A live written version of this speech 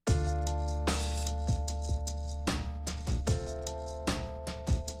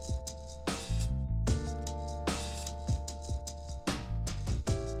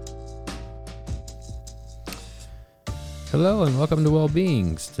Hello and welcome to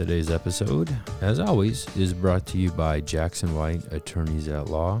Wellbeings. Today's episode, as always, is brought to you by Jackson White, Attorneys at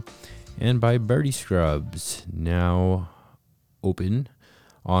Law, and by Birdie Scrubs, now open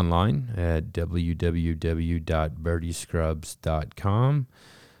online at www.birdiescrubs.com.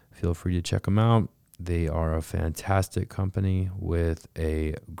 Feel free to check them out. They are a fantastic company with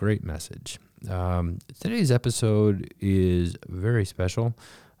a great message. Today's episode is very special.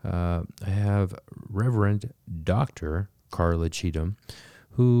 I have Reverend Dr. Carla Cheatham,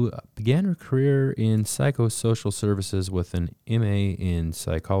 who began her career in psychosocial services with an MA in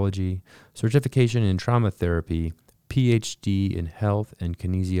psychology, certification in trauma therapy, PhD in health and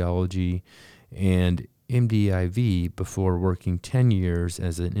kinesiology, and MDIV before working 10 years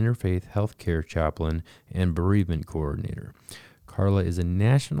as an interfaith healthcare chaplain and bereavement coordinator. Carla is a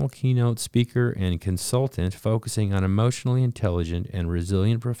national keynote speaker and consultant focusing on emotionally intelligent and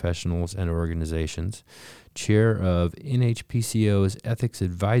resilient professionals and organizations, chair of NHPCO's Ethics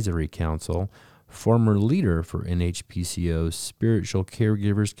Advisory Council, former leader for NHPCO's Spiritual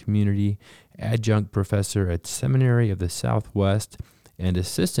Caregivers Community, adjunct professor at Seminary of the Southwest, and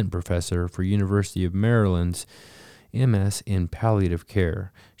assistant professor for University of Maryland's MS in palliative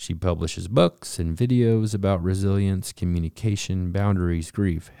care. She publishes books and videos about resilience, communication, boundaries,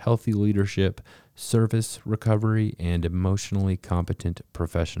 grief, healthy leadership, service, recovery, and emotionally competent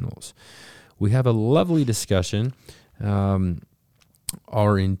professionals. We have a lovely discussion.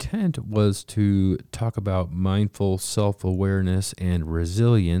 Our intent was to talk about mindful self-awareness and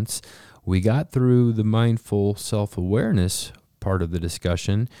resilience. We got through the mindful self-awareness part of the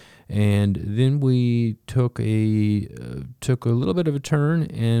discussion, and then we took a little bit of a turn,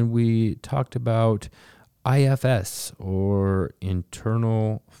 and we talked about IFS, or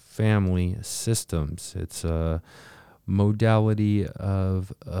internal family systems. It's a modality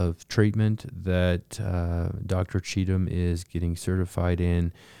of treatment that Dr. Cheatham is getting certified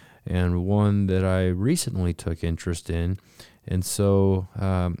in, and one that I recently took interest in. And so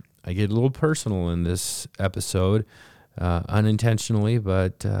I get a little personal in this episode, unintentionally,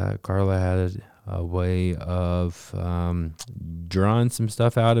 but Carla had a way of drawing some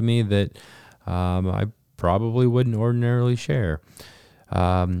stuff out of me that I probably wouldn't ordinarily share.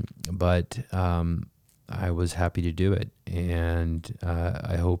 But I was happy to do it, and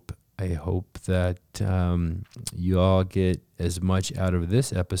I hope that you all get as much out of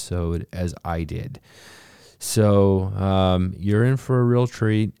this episode as I did. So you're in for a real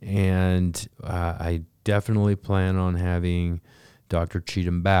treat, and I definitely plan on having Dr.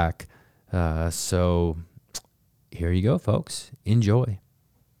 Cheatham back. So here you go, folks. Enjoy.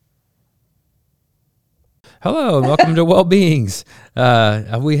 Hello, and welcome to Wellbeings.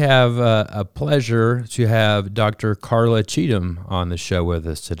 We have a pleasure to have Dr. Carla Cheatham on the show with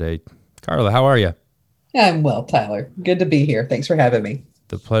us today. Carla, how are you? I'm well, Tyler. Good to be here. Thanks for having me.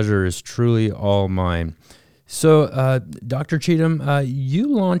 The pleasure is truly all mine. So, Dr. Cheatham, you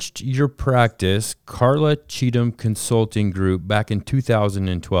launched your practice, Carla Cheatham Consulting Group, back in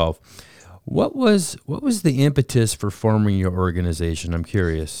 2012. What was the impetus for forming your organization? I'm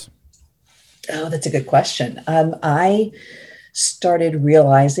curious. Oh, that's a good question. I started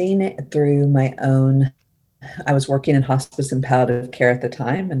realizing through I was working in hospice and palliative care at the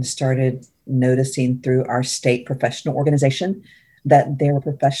time, and started noticing through our state professional organization that there were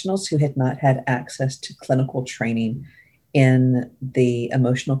professionals who had not had access to clinical training in the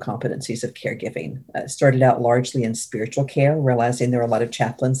emotional competencies of caregiving. Started out largely in spiritual care, realizing there were a lot of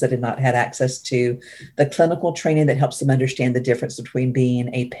chaplains that had not had access to the clinical training that helps them understand the difference between being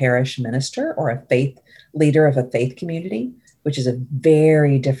a parish minister or a faith leader of a faith community, which is a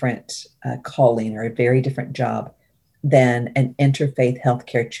very different calling, or a very different job than an interfaith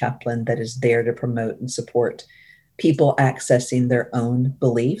healthcare chaplain that is there to promote and support people accessing their own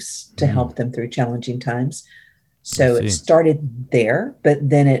beliefs to help them through challenging times. So it started there, but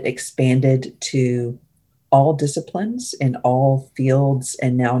then it expanded to all disciplines in all fields,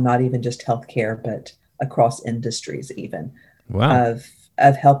 and now not even just healthcare, but across industries even. Wow.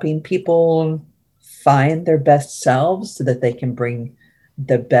 Of helping people find their best selves so that they can bring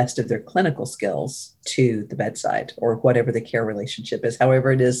the best of their clinical skills to the bedside, or whatever the care relationship is,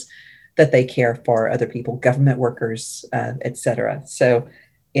 however it is that they care for other people, government workers, etc. So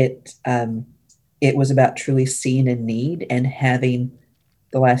it was about truly seeing a need, and having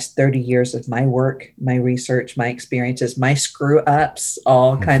the last 30 years of my work, my research, my experiences, my screw ups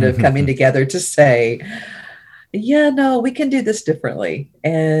all kind of coming together to say, yeah, no, we can do this differently.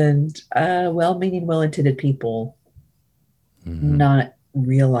 And well-meaning, well-intended people not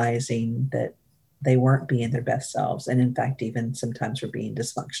realizing that they weren't being their best selves. And in fact, even sometimes were being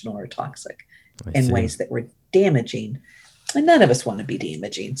dysfunctional or toxic in ways that were damaging And none of us want to be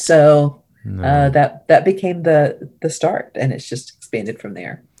de-imaging. So No. that became the start, and it's just expanded from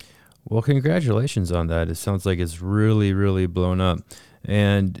there. Well, congratulations on that. It sounds like it's really, really blown up.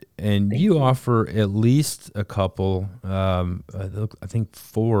 And Thank you you. offer at least a couple, I think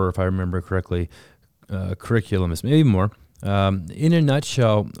four, if I remember correctly, curriculums, maybe more. In a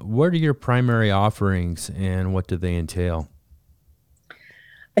nutshell, what are your primary offerings and what do they entail?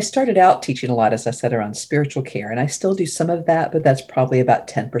 I started out teaching a lot, as I said, around spiritual care, and I still do some of that, but that's probably about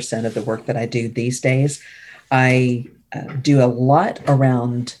 10% of the work that I do these days. I do a lot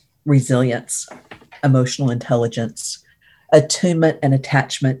around resilience, emotional intelligence, attunement and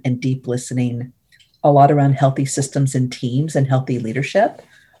attachment, and deep listening, a lot around healthy systems and teams and healthy leadership,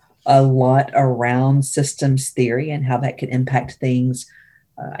 a lot around systems theory and how that can impact things.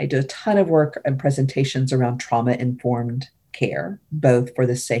 I do a ton of work and presentations around trauma informed care, both for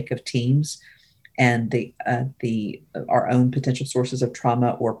the sake of teams and the our own potential sources of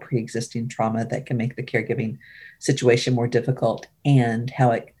trauma or pre-existing trauma that can make the caregiving situation more difficult, and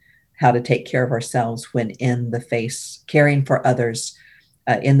how to take care of ourselves when in the face caring for others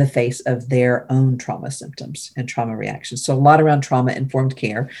in the face of their own trauma symptoms and trauma reactions. So, a lot around trauma informed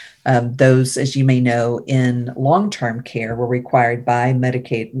care. Those, as you may know, in long term care were required by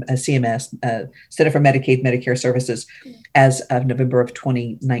Medicaid, CMS, Center for Medicaid Medicare Services, as of November of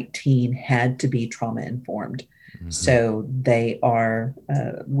 2019, had to be trauma informed. Hmm. So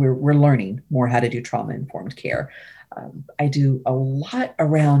we're learning more how to do trauma informed care. I do a lot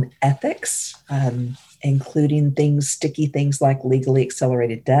around ethics, including sticky things like legally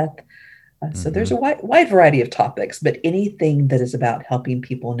accelerated death. So there's Hmm. a wide variety of topics, but anything that is about helping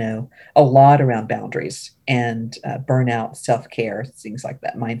people know a lot around boundaries and burnout, self care, things like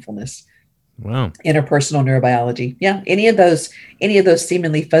that, mindfulness, Wow. interpersonal neurobiology. Yeah, any of those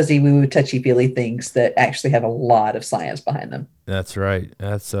seemingly fuzzy, woo woo, touchy feely things that actually have a lot of science behind them. That's right.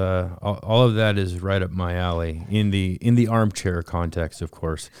 That's all of that is right up my alley in the armchair context, of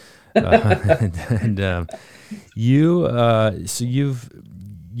course. And you so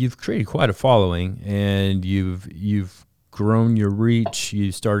you've created quite a following, and you've grown your reach.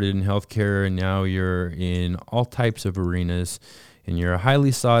 You started in healthcare, and now you're in all types of arenas. And you're a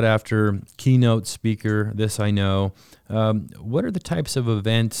highly sought after keynote speaker. This I know. What are the types of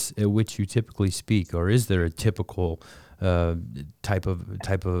events at which you typically speak, or is there a typical uh, type of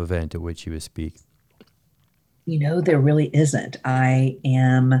event at which you would speak? There really isn't.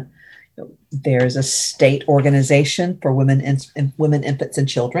 There's a state organization for women, infants, and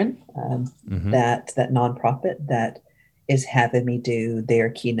children, Mm-hmm. that nonprofit that is having me do their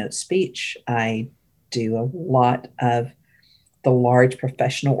keynote speech. I do a lot of the large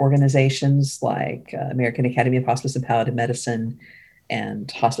professional organizations like American Academy of Hospice and Palliative Medicine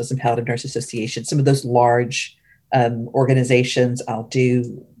and Hospice and Palliative Nurse Association. Some of those large organizations, I'll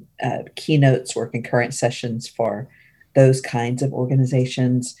do keynotes or concurrent sessions for those kinds of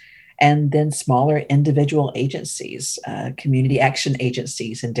organizations. And then smaller individual agencies, community action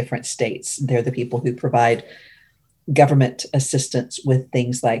agencies in different states. They're the people who provide government assistance with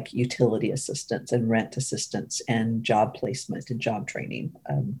things like utility assistance and rent assistance and job placement and job training.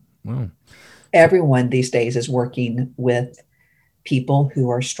 Wow. So, Everyone these days is working with people who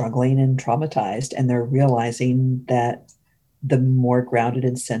are struggling and traumatized, and they're realizing that the more grounded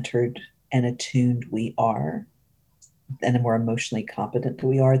and centered and attuned we are, and the more emotionally competent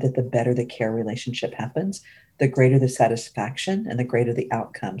we are, that the better the care relationship happens, the greater the satisfaction and the greater the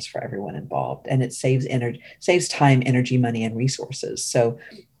outcomes for everyone involved. And it saves energy, saves time, energy, money, and resources. So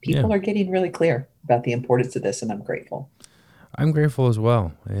yeah, people are getting really clear about the importance of this, and I'm grateful. I'm grateful as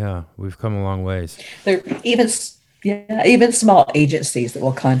well. Yeah, we've come a long ways. There even Yeah, even small agencies that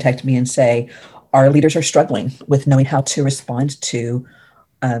will contact me and say, our leaders are struggling with knowing how to respond to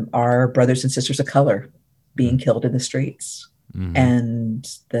our brothers and sisters of color being killed in the streets, Mm-hmm. and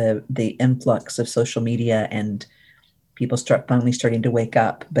the influx of social media, and people finally starting to wake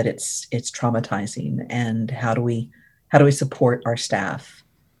up, but it's traumatizing. And how do we support our staff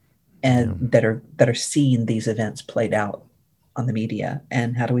Yeah. and that are seeing these events played out on the media,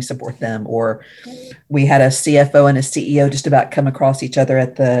 and how do we support them? Or we had a CFO and a CEO just about come across each other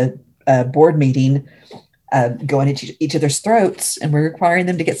at the board meeting, going into each other's throats, and we're requiring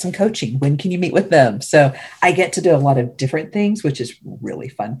them to get some coaching. When can you meet with them? So I get to do a lot of different things, which is really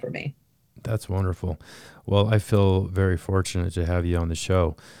fun for me. That's wonderful. Well, I feel very fortunate to have you on the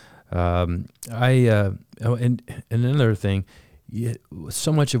show. And another thing,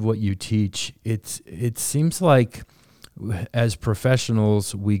 so much of what you teach, it seems like as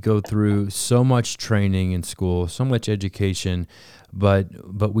professionals we go through so much training in school, so much education,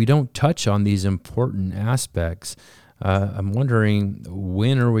 but we don't touch on these important aspects. I'm wondering,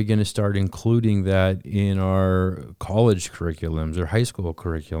 when are we going to start including that in our college curriculums or high school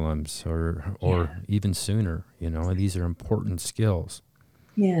curriculums, or Yeah. even sooner? These are important skills.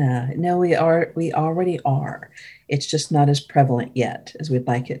 Yeah, no, we already are. It's just not as prevalent yet as we'd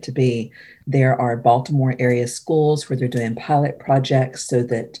like it to be. There are Baltimore area schools where they're doing pilot projects so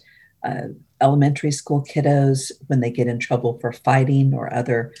that uh, elementary school kiddos, when they get in trouble for fighting or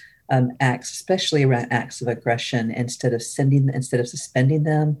other acts, especially around acts of aggression, instead of suspending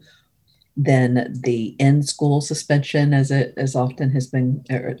them, then the in-school suspension, as it as often has been,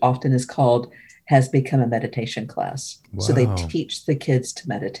 or often is called, has become a meditation class. So they Wow. teach the kids to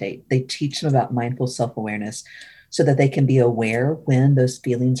meditate. They teach them about mindful self-awareness so that they can be aware when those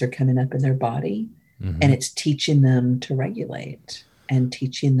feelings are coming up in their body. And Hmm. it's teaching them to regulate and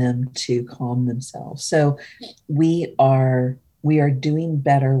teaching them to calm themselves. So we are doing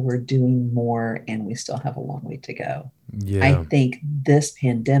better, we're doing more, and we still have a long way to go. I Yeah. think this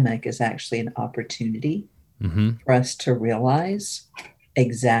pandemic is actually an opportunity Hmm. for us to realize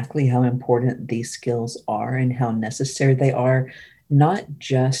exactly how important these skills are and how necessary they are, not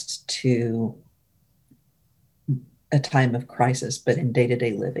just to a time of crisis, but in day to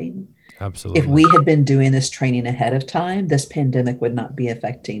day living. If Absolutely. we had been doing this training ahead of time, this pandemic would not be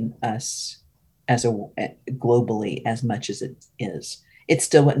affecting us as a globally as much as it is. It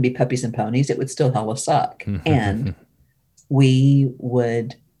still wouldn't be puppies and ponies. It would still hella suck. And we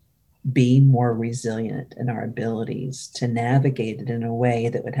would be more resilient in our abilities to navigate it in a way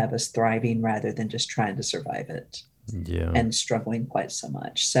that would have us thriving rather than just trying to survive it Yeah. and struggling quite so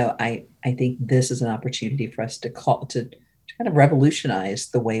much. So I think this is an opportunity for us to kind of revolutionize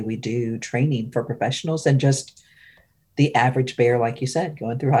the way we do training for professionals and just the average bear, like you said,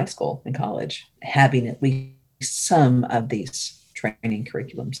 going through high school and college, having at least some of these training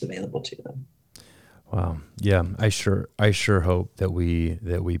curriculums available to them. Wow. Yeah. I sure hope that we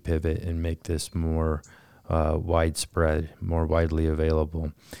pivot and make this more widespread, more widely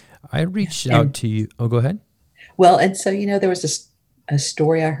available. I Yeah. reached out And to you. Oh, go ahead. well, and so, there was a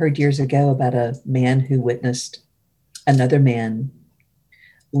story I heard years ago about a man who witnessed another man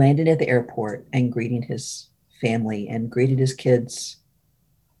landing at the airport and greeting his family and greeted his kids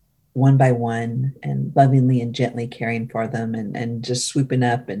one by one and lovingly and gently caring for them and just swooping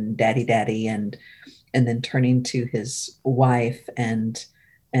up and daddy daddy and then turning to his wife and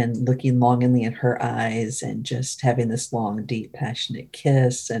looking longingly in her eyes and just having this long deep passionate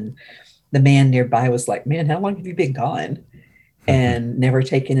kiss. And the man nearby was like, man, how long have you been gone? And never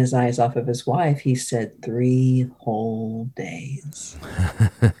taking his eyes off of his wife, he said, 3 whole days.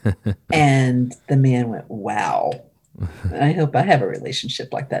 And the man went, wow, I hope I have a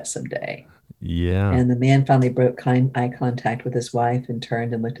relationship like that someday. Yeah. And the man finally broke eye contact with his wife and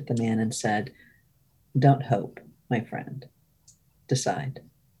turned and looked at the man and said, don't hope, my friend, decide.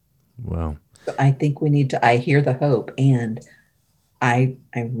 Well, So I think we need to, I hear the hope, and I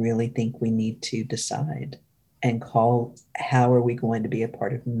really think we need to decide and call how are we going to be a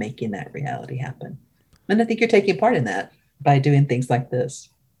part of making that reality happen. And I think you're taking part in that by doing things like this.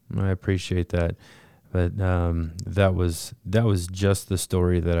 I appreciate that. But that was just the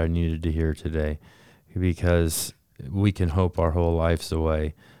story that I needed to hear today, because we can hope our whole lives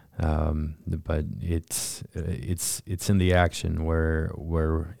away, but it's in the action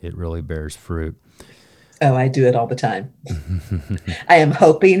where it really bears fruit. Oh, I do it all the time. I am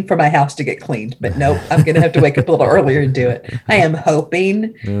hoping for my house to get cleaned, but nope, I'm going to have to wake up a little earlier and do it. I am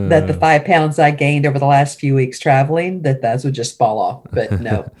hoping that the Uh, 5 pounds I gained over the last few weeks traveling, that those would just fall off. But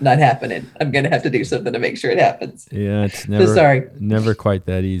no, not happening. I'm going to have to do something to make sure it happens. yeah, it's So never sorry. never quite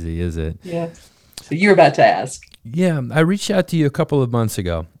that easy, is it? Yeah. So you're about to ask. Yeah, I reached out to you a couple of months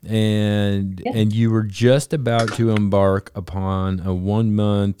ago, and Yeah. and you were just about to embark upon a 1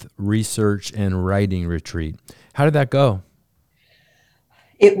 month research and writing retreat. How did that go?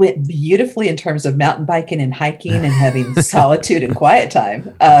 It went beautifully in terms of mountain biking and hiking and having solitude and quiet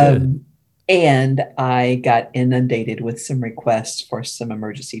time. Good. And I got inundated with some requests for some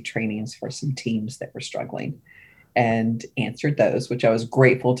emergency trainings for some teams that were struggling and answered those, which I was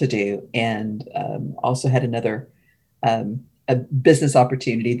grateful to do. And also had a business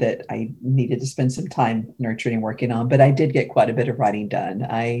opportunity that I needed to spend some time nurturing and working on. But I did get quite a bit of writing done.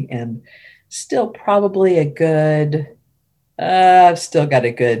 I am still probably a good, I've still got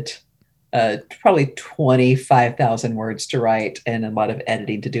a good probably 25,000 words to write and a lot of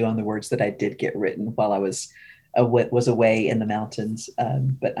editing to do on the words that I did get written while I was away in the mountains.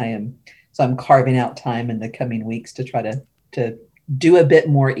 But so I'm carving out time in the coming weeks to try to do a bit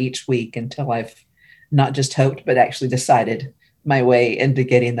more each week until I've not just hoped, but actually decided my way into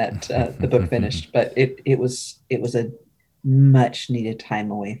getting that the book finished. But it was a much needed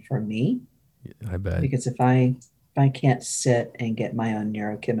time away for me, I bet. because if I can't sit and get my own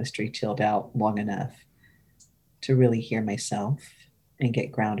neurochemistry chilled out long enough to really hear myself and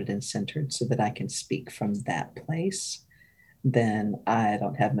get grounded and centered so that I can speak from that place, then I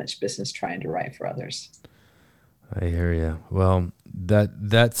don't have much business trying to write for others. I hear you. Well,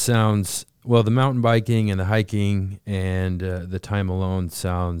 that sounds well. The mountain biking and the hiking and the time alone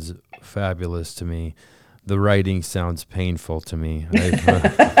sounds fabulous to me. The writing sounds painful to me.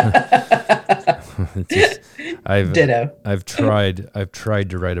 Just, I've Ditto. I've tried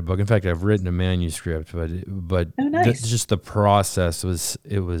to write a book. In fact, I've written a manuscript, but Oh, nice. just the process was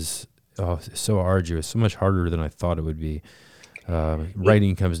so arduous, so much harder than I thought it would be.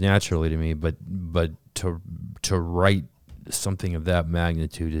 Writing comes naturally to me, but to write something of that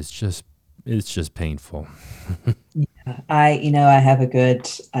magnitude is just painful. I have a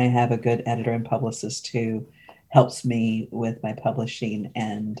good editor and publicist who helps me with my publishing,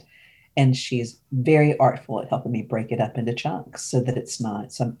 and she's very artful at helping me break it up into chunks so that it's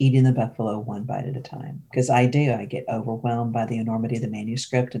not, so I'm eating the buffalo one bite at a time, because I get overwhelmed by the enormity of the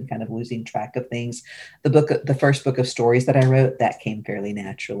manuscript and kind of losing track of things. The first book of stories that I wrote, that came fairly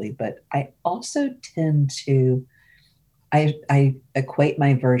naturally, but I also tend to, I equate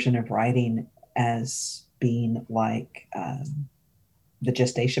my version of writing as being like the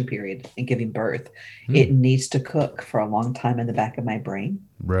gestation period and giving birth. Hmm. It needs to cook for a long time in the back of my brain.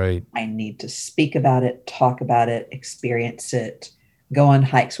 Right. I need to speak about it, talk about it, experience it, go on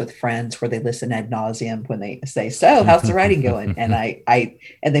hikes with friends where they listen ad nauseum when they say, "So, how's the writing going?" And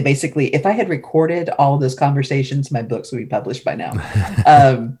and they basically, if I had recorded all of those conversations, my books would be published by now.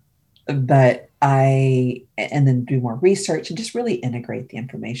 Um, but and then do more research and just really integrate the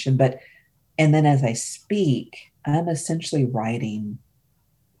information. And then as I speak, I'm essentially writing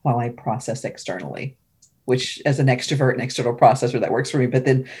while I process externally, which as an extrovert and external processor, that works for me. But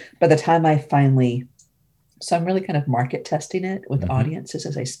then by the time I finally, so I'm really kind of market testing it with Hmm. audiences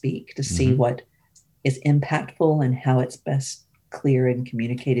as I speak to see Hmm. what is impactful and how it's best clear and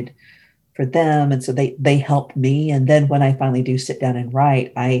communicated for them. And so they help me. And then when I finally do sit down and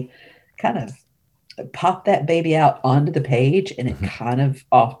write, I kind of pop that baby out onto the page, and it Hmm. kind of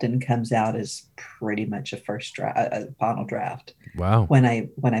often comes out as pretty much a first draft, a final draft Wow. when I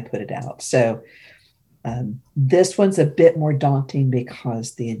put it out. So this one's a bit more daunting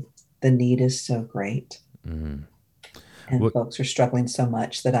because the need is so great, Hmm. and What? folks are struggling so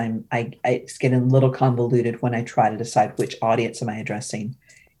much that it's getting a little convoluted when I try to decide which audience am I addressing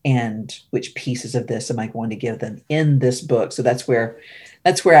and which pieces of this am I going to give them in this book. So that's where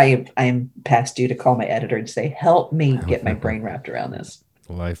I'm past due to call my editor and say, help me get my brain wrapped around this.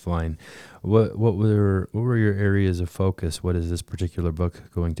 Lifeline. What were your areas of focus? What is this particular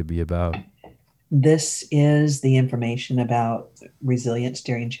book going to be about? This is the information about resilience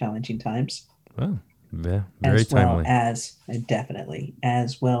during challenging times, Oh, yeah, very as well timely. as definitely,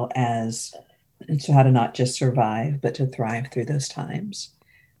 as well as, and so how to not just survive, but to thrive through those times.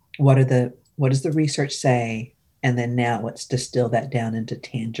 What does the research say? And then now let's distill that down into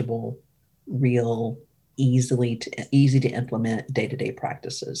tangible, real, easy to implement day-to-day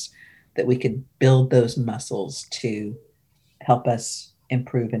practices that we could build those muscles to help us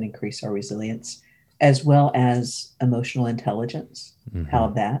improve and increase our resilience, as well as emotional intelligence, Hmm. how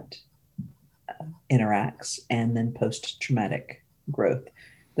that interacts, and then post traumatic growth.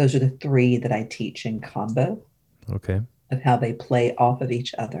 Those are the three that I teach in combo Okay. of how they play off of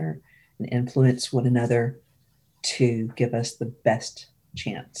each other and influence one another to give us the best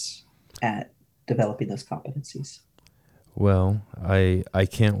chance at developing those competencies. Well, I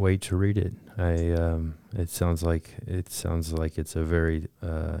can't wait to read it. It sounds like it's a very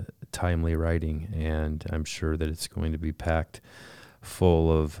timely writing, and I'm sure that it's going to be packed full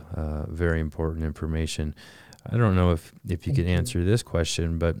of very important information. I don't know if you could Thank you. answer this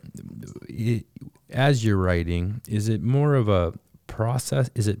question, but i as you're writing, is it more of a process?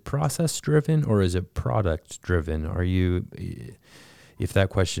 Is it process driven or is it product driven? If that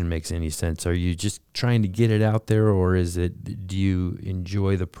question makes any sense, are you just trying to get it out there, or do you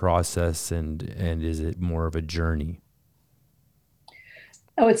enjoy the process and is it more of a journey?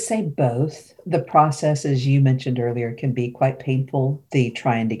 I would say both. The process, as you mentioned earlier, can be quite painful. The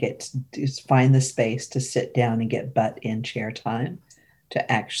trying to find the space to sit down and get butt in chair time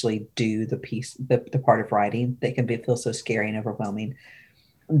to actually do the part of writing that can feel so scary and overwhelming.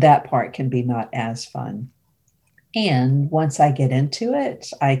 That part can be not as fun. And once I get into it,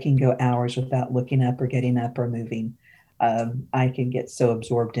 I can go hours without looking up or getting up or moving. I can get so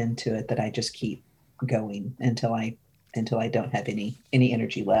absorbed into it that I just keep going until I until I don't have any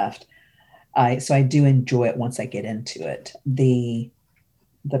energy left. So I do enjoy it once I get into it. The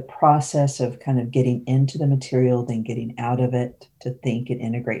process of kind of getting into the material, then getting out of it to think and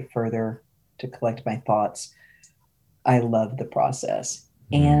integrate further, to collect my thoughts. I love the process.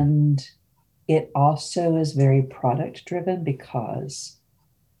 Mm. And it also is very product driven because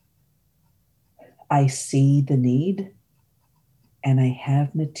I see the need and I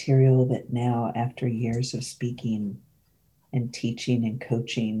have material that now, after years of speaking and teaching and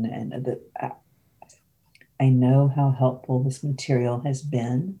coaching, and I know how helpful this material has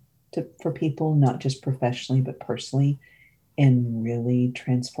been for people, not just professionally, but personally, in really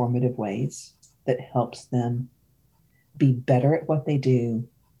transformative ways that helps them be better at what they do,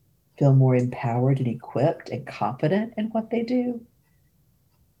 feel more empowered and equipped and confident in what they do,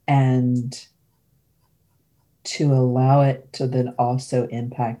 and to allow it to then also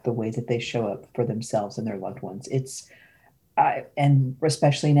impact the way that they show up for themselves and their loved ones. And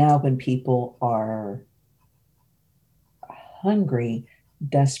especially now when people are hungry,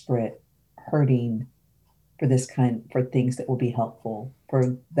 desperate, hurting for things that will be helpful,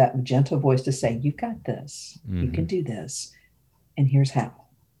 for that gentle voice to say, "You got this, you can Hmm. do this, and here's how."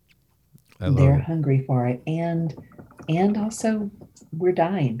 I love They're it. hungry for it, and also we're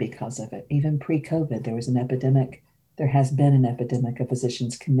dying because of it. Even pre-COVID, there was an epidemic. There has been an epidemic of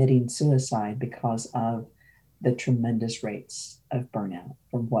physicians committing suicide because of the tremendous rates of burnout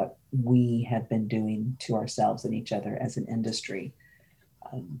from what we have been doing to ourselves and each other as an industry.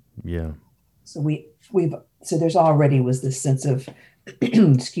 Um, Yeah. so we've so there's already was this sense of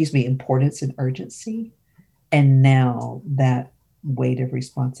excuse me, importance and urgency, and now that weight of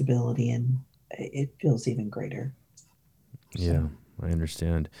responsibility, and it feels even greater. Yeah. So I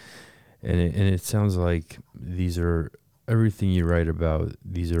understand. And it sounds like these are everything you write about.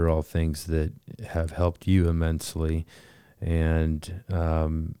 These are all things that have helped you immensely. And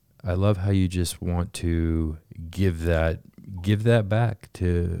I love how you just want to give that give that back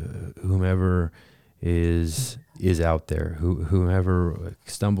to whomever is out there, whomever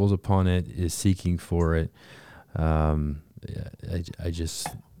stumbles upon it, is seeking for it. Yeah, I just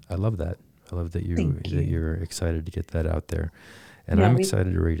I love that. I love thank that you. you're excited to get that out there, and Yeah, I'm we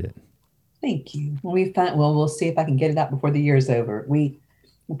excited to read it. thank you. Well, we'll see if I can get it out before the year's over.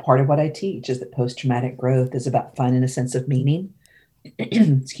 Part of what I teach is that post traumatic growth is about finding a sense of meaning.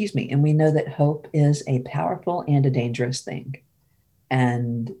 Excuse me. And we know that hope is a powerful and a dangerous thing,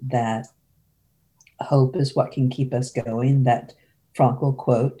 and that hope is what can keep us going. That Frankl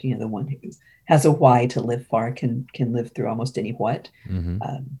quote, the one who has a why to live far can live through almost any what. Mm-hmm.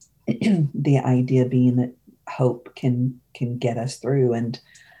 Um, the idea being that hope can get us through. And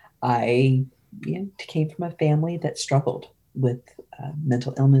I came from a family that struggled with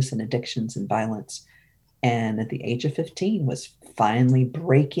mental illness and addictions and violence. And at the age of 15 was finally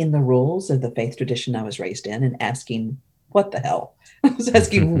breaking the rules of the faith tradition I was raised in and asking, what the hell? I was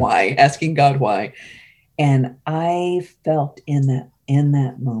asking why, asking God why. And I felt in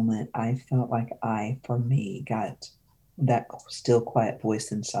that moment, I felt like for me, got that still quiet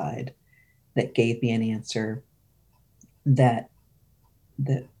voice inside that gave me an answer that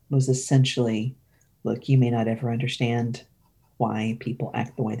was essentially, look, you may not ever understand why people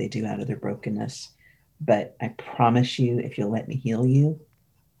act the way they do out of their brokenness, but I promise you, if you'll let me heal you,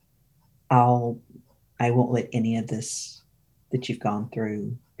 I'll I won't let any of this that you've gone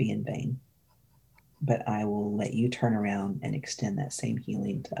through be in vain. But I will let you turn around and extend that same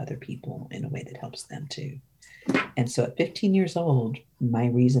healing to other people in a way that helps them too. And so at 15 years old, my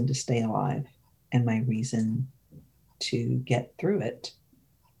reason to stay alive and my reason to get through it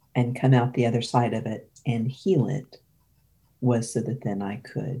and come out the other side of it and heal it was so that then I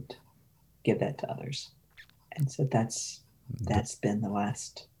could give that to others. And so that's been the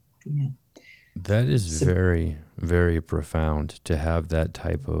last, you know, That is so very, very profound to have that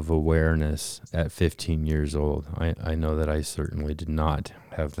type of awareness at 15 years old. I know that I certainly did not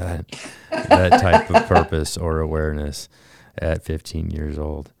have that type of purpose or awareness at 15 years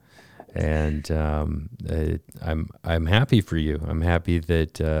old. And I'm happy for you. I'm happy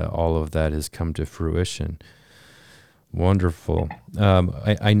that all of that has come to fruition. Wonderful.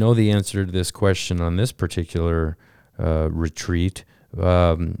 I know the answer to this question on this particular retreat,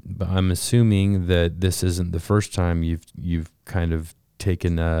 but I'm assuming that this isn't the first time you've kind of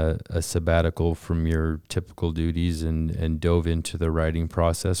taken a sabbatical from your typical duties and dove into the writing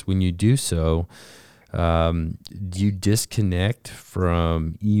process. When you do so, do you disconnect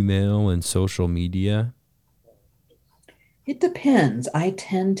from email and social media? it depends. I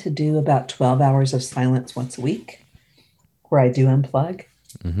tend to do about 12 hours of silence once a week where I do unplug.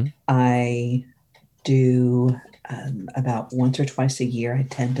 Mm-hmm. I do about once or twice a year, I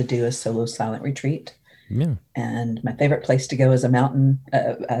tend to do a solo silent retreat. Yeah. And my favorite place to go is a mountain,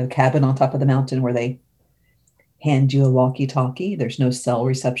 a cabin on top of the mountain where they hand you a walkie-talkie. There's no cell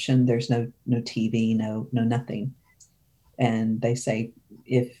reception. There's no TV, no nothing. And they say,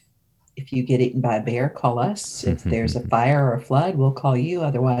 if you get eaten by a bear, call us. If there's a fire or a flood, we'll call you.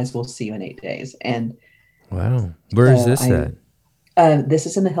 Otherwise, we'll see you in 8 days. And Wow. Where is so this at? this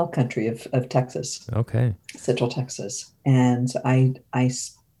is in the hill country of Texas, Okay. Central Texas, and I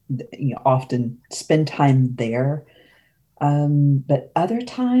often spend time there. But other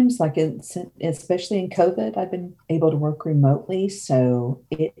times, like especially in COVID, I've been able to work remotely. So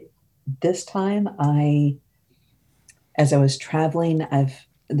this time, as I was traveling,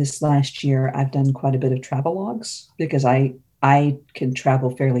 this last year I've done quite a bit of travel logs because I can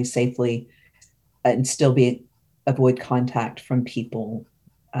travel fairly safely and still be avoid contact from people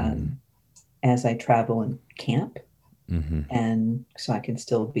um, as I travel and camp, Mm-hmm. and so I can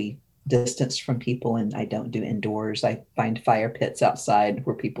still be distanced from people. And I don't do indoors. I find fire pits outside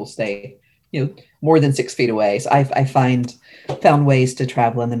where people stay, more than 6 feet away. So I found ways to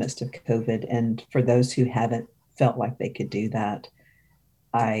travel in the midst of COVID. And for those who haven't felt like they could do that,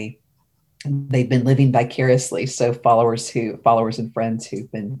 I they've been living vicariously. So followers and friends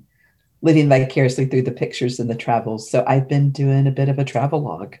who've been living vicariously through the pictures and the travels. So I've been doing a bit of a travel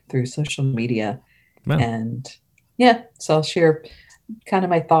log through social media. Wow. And yeah, so I'll share kind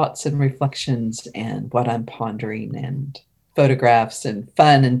of my thoughts and reflections and what I'm pondering, and photographs and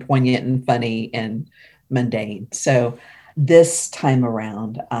fun and poignant and funny and mundane. So this time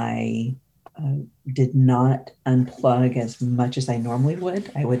around, I did not unplug as much as I normally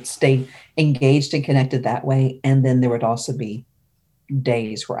would. I would stay engaged and connected that way. And then there would also be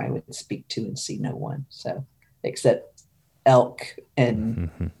days where I would speak to and see no one. So except elk and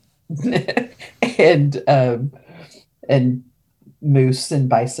and and moose and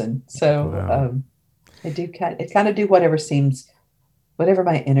bison. So Wow. I do kind of do whatever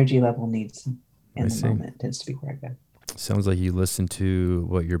my energy level needs I in the see. moment tends to be where I go. Sounds like you listen to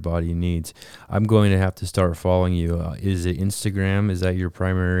what your body needs. I'm going to have to start following you. Is it Instagram? Is that your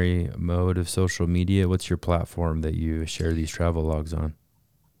primary mode of social media? What's your platform that you share these travel logs on?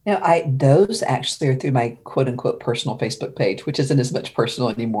 Those actually are through my quote unquote personal Facebook page, which isn't as much personal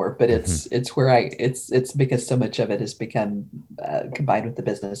anymore, but Mm-hmm. it's where it's because so much of it has become combined with the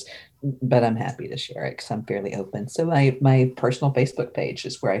business. But I'm happy to share it because I'm fairly open. So my personal Facebook page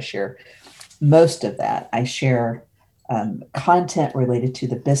is where I share most of that. I share content related to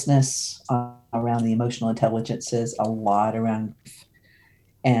the business, around the emotional intelligences, a lot around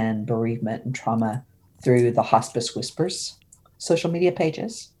and bereavement and trauma through the Hospice Whispers social media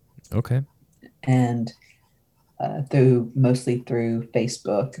pages, Okay. and mostly through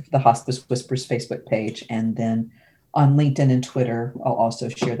Facebook, the Hospice Whispers Facebook page, and then on LinkedIn and Twitter, I'll also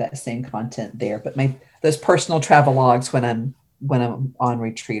share that same content there. But those personal travel logs when I'm on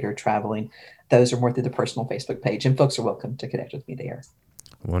retreat or traveling, those are more through the personal Facebook page, and folks are welcome to connect with me there.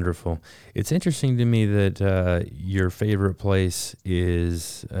 Wonderful. It's interesting to me that your favorite place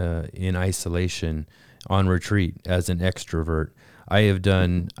is in isolation on retreat as an extrovert. I have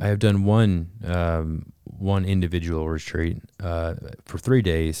done one individual retreat for 3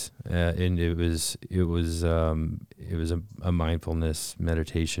 days, and it was a mindfulness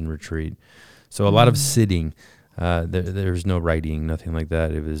meditation retreat. So a lot of Mm-hmm. sitting. There's no writing, nothing like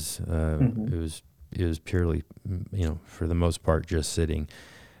that. It was Mm-hmm. it was purely, for the most part, just sitting.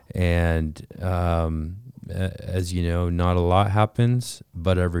 And as you know, not a lot happens,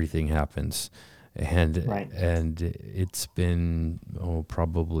 but everything happens. And Right. and it's been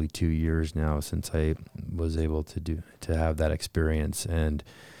probably 2 years now since I was able to have that experience, and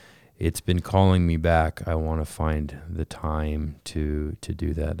it's been calling me back. I want to find the time to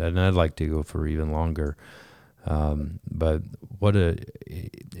do that, and I'd like to go for even longer. But what a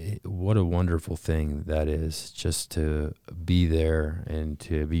wonderful thing that is, just to be there and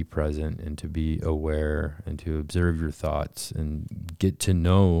to be present and to be aware and to observe your thoughts and get to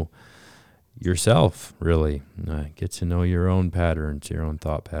know yourself, really. Get to know your own patterns, your own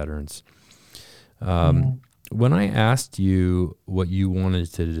thought patterns. Yeah. When I asked you what you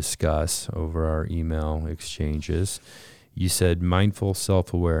wanted to discuss over our email exchanges, you said mindful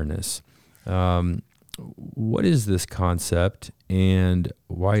self-awareness. What is this concept, and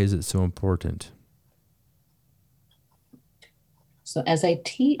why is it so important? So as I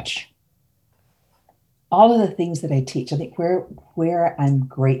teach, all of the things that I teach, I think where I'm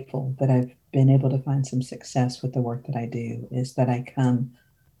grateful that I've been able to find some success with the work that I do is that I come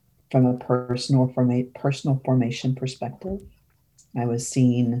from a personal formation perspective. I was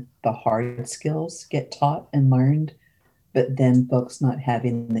seeing the hard skills get taught and learned, but then folks not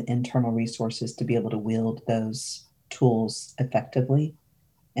having the internal resources to be able to wield those tools effectively,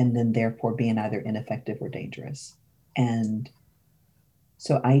 and then therefore being either ineffective or dangerous. And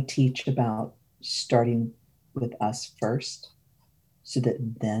so I teach about starting with us first so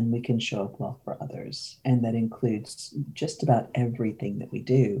that then we can show up well for others. And that includes just about everything that we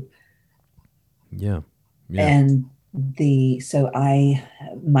do. Yeah. Yeah. And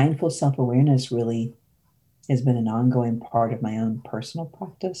mindful self awareness really has been an ongoing part of my own personal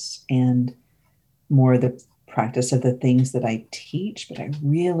practice and more the practice of the things that I teach. But I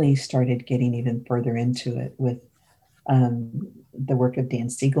really started getting even further into it with the work of Dan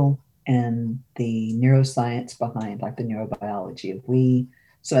Siegel and the neuroscience behind, like the neurobiology of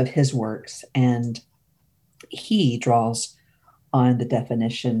some of his works. And he draws on the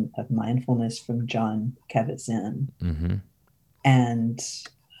definition of mindfulness from Jon Kabat-Zinn. Mm-hmm. And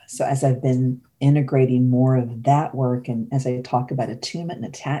so as I've been integrating more of that work, and as I talk about attunement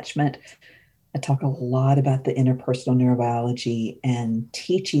and attachment, I talk a lot about the interpersonal neurobiology and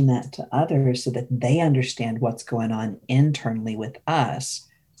teaching that to others so that they understand what's going on internally with us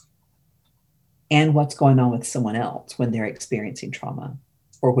and what's going on with someone else when they're experiencing trauma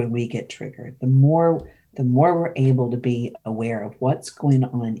or when we get triggered. The more we're able to be aware of what's going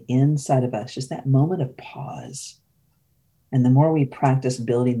on inside of us, just that moment of pause. And the more we practice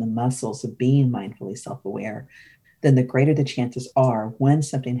building the muscles of being mindfully self-aware, then the greater the chances are when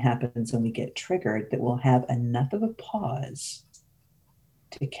something happens and we get triggered that we'll have enough of a pause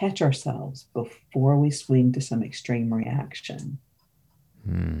to catch ourselves before we swing to some extreme reaction.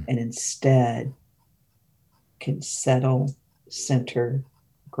 And instead can settle, center,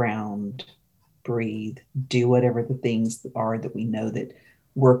 ground, breathe, do whatever the things are that we know that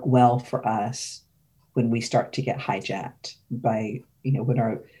work well for us when we start to get hijacked by,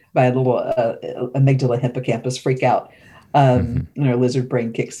 when by a little amygdala hippocampus freak out, and our lizard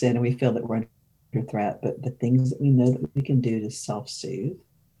brain kicks in and we feel that we're under threat. But the things that we know that we can do to self-soothe,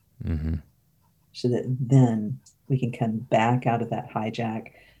 so that then we can come back out of that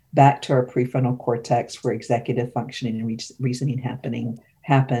hijack, back to our prefrontal cortex where executive functioning and reasoning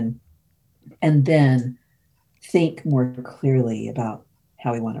happen, and then think more clearly about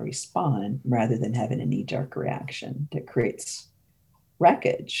how we want to respond rather than having a knee-jerk reaction that creates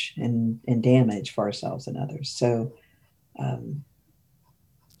wreckage and damage for ourselves and others. So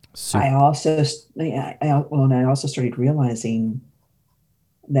I also started realizing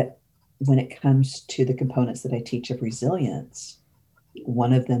that when it comes to the components that I teach of resilience,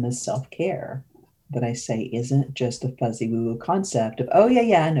 one of them is self-care, that I say isn't just a fuzzy woo-woo concept of, oh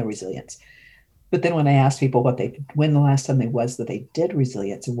yeah, I know resilience. But then when I ask people when the last time that they did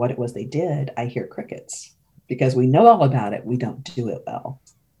resilience and what it was they did, I hear crickets, because we know all about it. We don't do it well.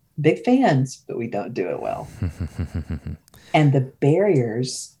 Big fans, but we don't do it well. And the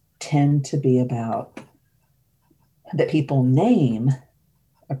barriers tend to be about that people name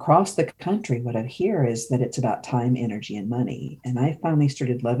across the country. What I hear is that it's about time, energy, and money. And I finally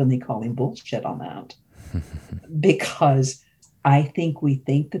started lovingly calling bullshit on that because I think we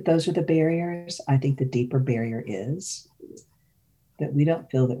think that those are the barriers. I think the deeper barrier is that we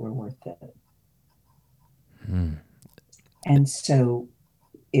don't feel that we're worth it. And so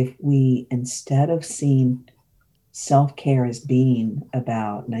if we, instead of seeing self-care as being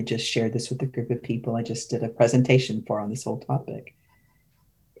about, and I just shared this with a group of people I just did a presentation for on this whole topic,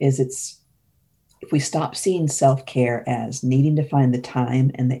 if we stop seeing self-care as needing to find the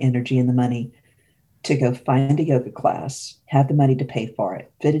time and the energy and the money to go find a yoga class, have the money to pay for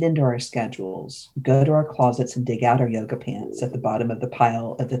it, fit it into our schedules, go to our closets and dig out our yoga pants at the bottom of the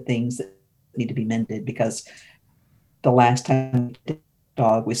pile of the things that need to be mended because the last time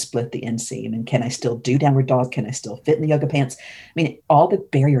dog we split the inseam, and can I still do downward dog? Can I still fit in the yoga pants? I mean, all the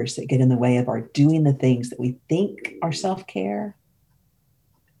barriers that get in the way of our doing the things that we think are self-care.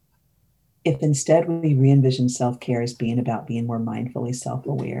 If instead we re-envision self-care as being about being more mindfully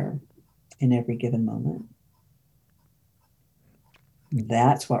self-aware in every given moment,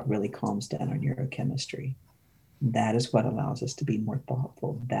 that's what really calms down our neurochemistry. That is what allows us to be more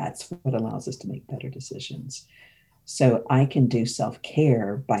thoughtful. That's what allows us to make better decisions. So I can do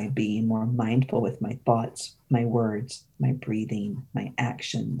self-care by being more mindful with my thoughts, my words, my breathing, my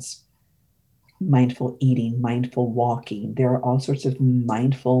actions, mindful eating, mindful walking. There are all sorts of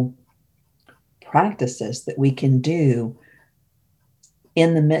mindful practices that we can do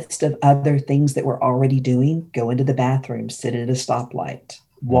in the midst of other things that we're already doing. Go into the bathroom, sit at a stoplight,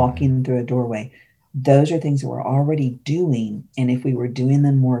 walking through a doorway. Those are things that we're already doing. And if we were doing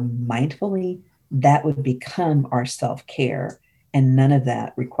them more mindfully, that would become our self-care. And none of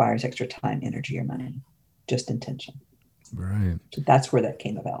that requires extra time, energy, or money, just intention. Right. So that's where that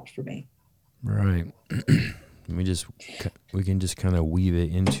came about for me. Right. we just we can just kind of weave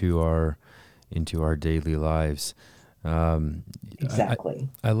it into our daily lives. Um, I, I Exactly.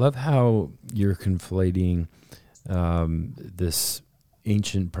 I love how you're conflating this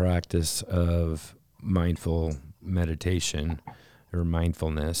ancient practice of mindful meditation or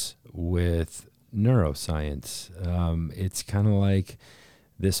mindfulness with neuroscience. It's kind of like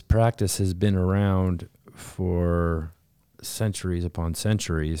this practice has been around for centuries upon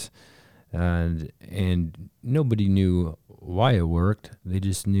centuries, and nobody knew why it worked. They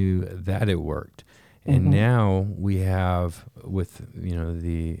just knew that it worked. And Mm-hmm. now we have, with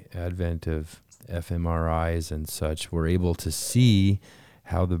the advent of fMRIs and such, we're able to see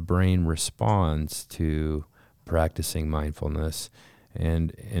how the brain responds to practicing mindfulness,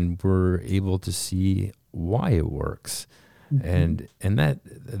 and we're able to see why it works. Mm-hmm. And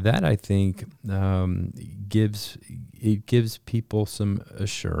that I think gives people some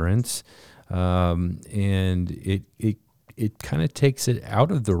assurance, and it kind of takes it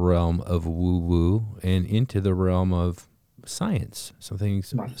out of the realm of woo woo and into the realm of science,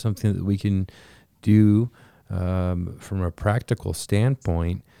 Right. something that we can do from a practical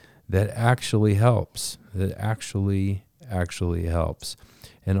standpoint that actually helps.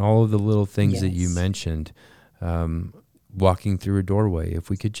 And all of the little things that you Yes. mentioned, walking through a doorway, if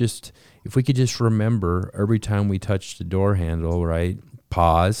we could just remember every time we touch the door handle, right?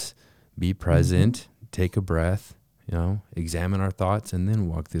 Pause, be Mm-hmm. present, take a breath, examine our thoughts, and then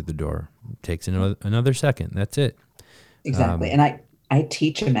walk through the door. It takes another second. That's it. Exactly. Um, And I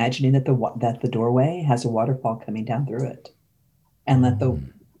teach imagining that the doorway has a waterfall coming down through it, and let the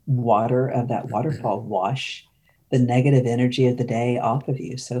um, water of that waterfall wash the negative energy of the day off of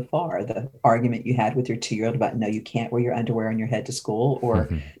you so far. The argument you had with your 2-year-old about no, you can't wear your underwear on your head to school, or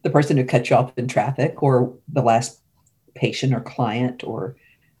the person who cut you off in traffic, or the last patient or client or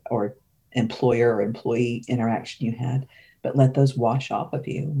employer or employee interaction you had. But let those wash off of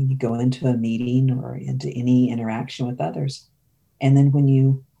you when you go into a meeting or into any interaction with others. And then when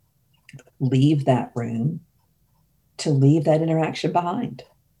you leave that room, to leave that interaction behind,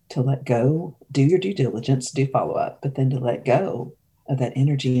 to let go, do your due diligence, do follow up, but then to let go of that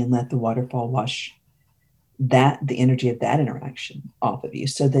energy and let the waterfall wash the energy of that interaction off of you,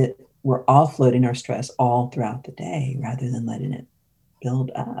 so that we're offloading our stress all throughout the day rather than letting it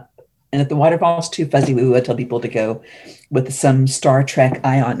build up. And if the waterfall's too fuzzy woo, I tell people to go with some Star Trek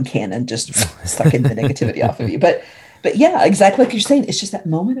ion cannon, just sucking the negativity off of you. But yeah, exactly like you're saying, it's just that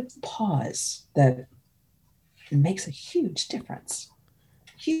moment of pause that makes a huge difference.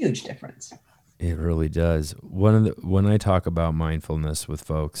 Huge difference. It really does. When I talk about mindfulness with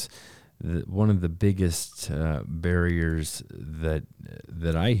folks, one of the biggest barriers that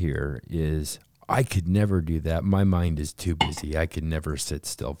I hear is I could never do that. My mind is too busy. I could never sit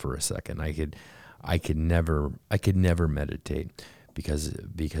still for a second. I could never meditate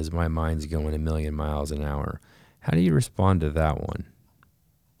because my mind's going a million miles an hour. How do you respond to that one?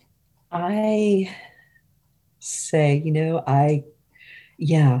 I say,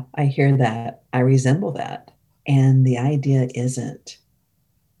 yeah, I hear that. I resemble that. And the idea isn't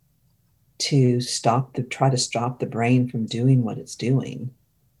to try to stop the brain from doing what it's doing.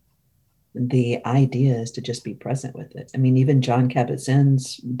 The idea is to just be present with it. I mean, even John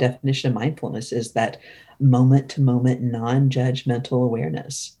Kabat-Zinn's definition of mindfulness is that moment to moment, non judgmental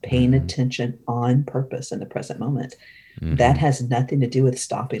awareness, paying Mm-hmm. attention on purpose in the present moment. That Mm-hmm. has nothing to do with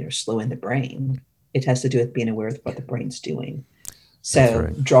stopping or slowing the brain. It has to do with being aware of what the brain's doing. That's So,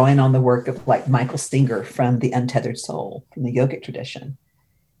 right. drawing on the work of like Michael Singer from the Untethered Soul, from the yogic tradition,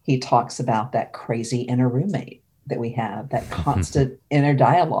 he talks about that crazy inner roommate that we have, that constant inner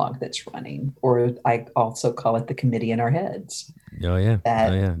dialogue that's running, or I also call it the committee in our heads. Oh yeah. Oh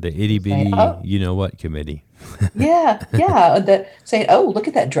That yeah. The itty say, bitty, oh, you know what committee. yeah, yeah. That saying, "Oh, look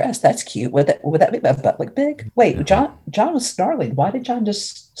at that dress. That's cute. Would that make my butt look big?" Wait, John was snarling. Why did John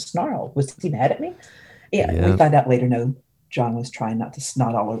just snarl? Was he mad at me? Yeah, we Yeah. find out later. No, John was trying not to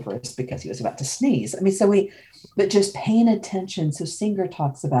snot all over us because he was about to sneeze. I mean, but just paying attention. So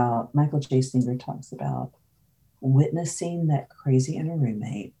Michael J. Singer talks about witnessing that crazy inner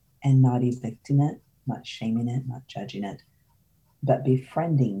roommate and not evicting it, not shaming it, not judging it, but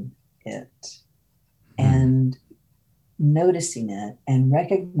befriending it Hmm. and noticing it and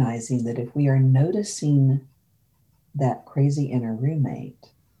recognizing that if we are noticing that crazy inner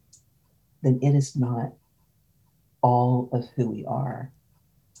roommate, then it is not all of who we are,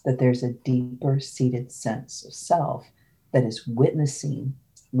 that there's a deeper seated sense of self that is witnessing,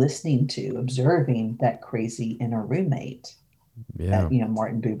 listening to, observing that crazy inner roommate. Yeah.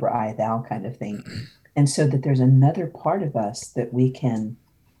 Martin Buber, I thou kind of thing. And so that there's another part of us that we can,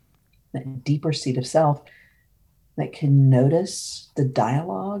 that deeper seat of self, that can notice the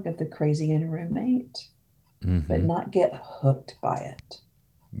dialogue of the crazy inner roommate, but Mm-hmm. not get hooked by it.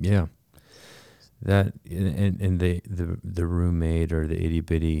 Yeah. That and the roommate or the itty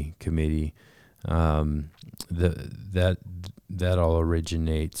bitty committee, um, that that all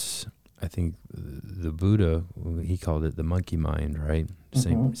originates. I think the Buddha, he called it the monkey mind, right?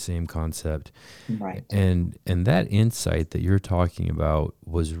 Same Mm-hmm. same concept. Right. And that insight that you're talking about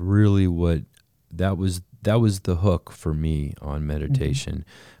was really what that was the hook for me on Mm-hmm. meditation,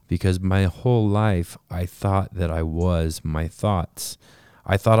 because my whole life I thought that I was my thoughts.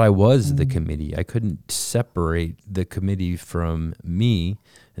 I thought I was the committee. I couldn't separate the committee from me,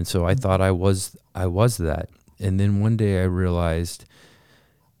 and so I thought I was that. And then one day I realized,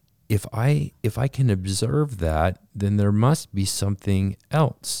 if I can observe that, then there must be something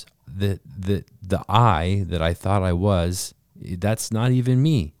else. That the I that I thought I was, that's not even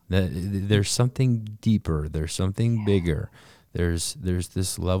me. That there's something deeper. There's something bigger. There's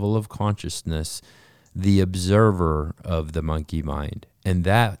this level of consciousness, the observer of the monkey mind, and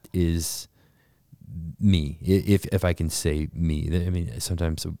that is me. If I can say me, I mean,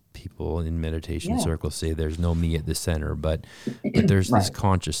 sometimes people in meditation Yeah. circles say there's no me at the center, but there's this Right.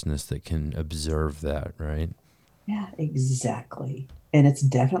 consciousness that can observe that, right? Yeah, exactly. And it's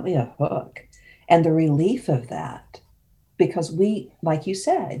definitely a hook. And the relief of that, because we, like you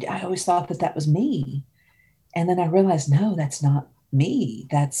said, I always thought that that was me. And then I realized, no, that's not me.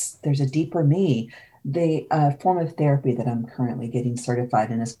 There's a deeper me. The form of therapy that I'm currently getting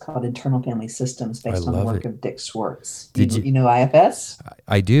certified in is called internal family systems, I based on the love work it. of Dick Schwartz. Did you? You know IFS?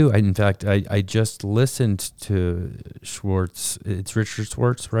 I do. In fact, I just listened to Schwartz. It's Richard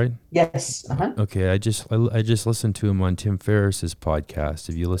Schwartz, right? Yes. Uh-huh. Okay, I just listened to him on Tim Ferriss's podcast.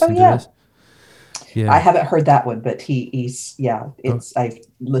 Have you Oh listened to yeah. this? I Yeah. haven't heard that one, but he's yeah, Oh, it's I've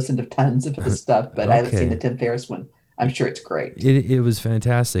listened to tons of his stuff, but I haven't seen the okay. Tim Ferriss one. I'm sure it's great. It was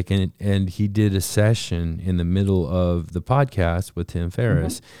fantastic, and he did a session in the middle of the podcast with Tim Hmm.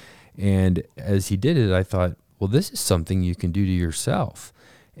 Ferriss, and as he did it, I thought, well, this is something you can do to yourself,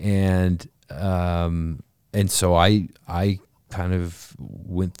 and and so I kind of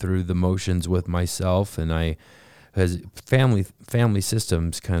went through the motions with myself, and I, because family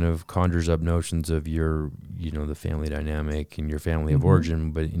systems kind of conjures up notions of your, the family dynamic and your family of Hmm.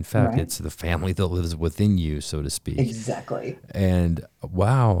 origin, but in fact Right. it's the family that lives within you, so to speak. Exactly. And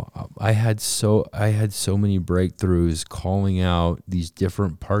wow, I had so many breakthroughs calling out these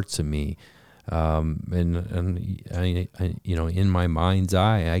different parts of me, and in my mind's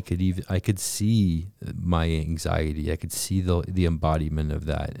eye, I could see my anxiety. I could see the embodiment of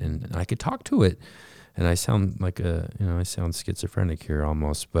that, and I could talk to it. And I sound like I sound schizophrenic here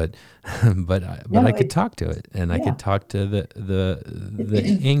almost, but but I No, could talk to it, and I yeah. could talk to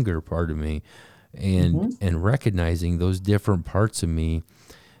the anger part of me, and Hmm. and recognizing those different parts of me,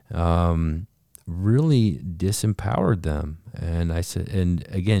 um, really disempowered them. And I said, and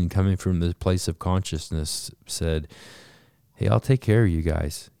again, coming from the place of consciousness, said, "Hey, I'll take care of you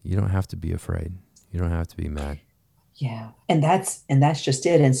guys. You don't have to be afraid. You don't have to be mad." Yeah. And that's just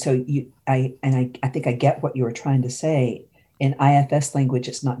it. And so I think I get what you were trying to say. In IFS language,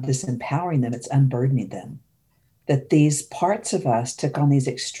 it's not disempowering them, it's unburdening them. That these parts of us took on these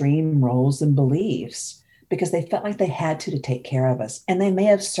extreme roles and beliefs because they felt like they had to take care of us. And they may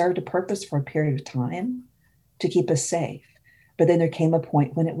have served a purpose for a period of time to keep us safe. But then there came a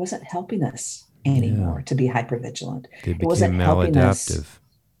point when it wasn't helping us Yeah, anymore to be hypervigilant. they It wasn't became helping us maladaptive.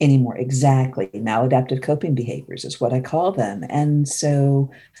 anymore. Exactly. Maladaptive coping behaviors is what I call them. And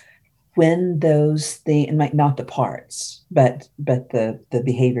so when those things, and not the parts, but the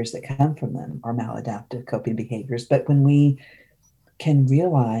behaviors that come from them are maladaptive coping behaviors. But when we can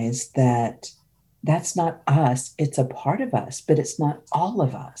realize that that's not us, it's a part of us, but it's not all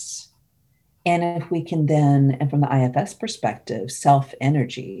of us. And if we can then, and from the IFS perspective, self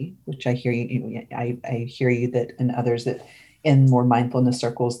energy, which I hear you, I hear you that, and others that in more mindfulness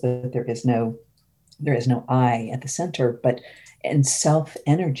circles, that there is no I at the center, but in self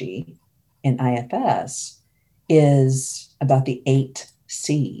energy in IFS is about the 8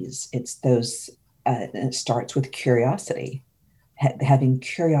 C's. It's those, it starts with curiosity, having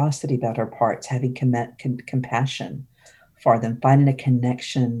curiosity about our parts, having compassion for them, finding a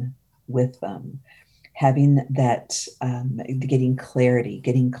connection with them, having that, getting clarity,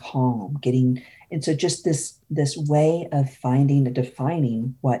 getting calm, and so just this way of finding and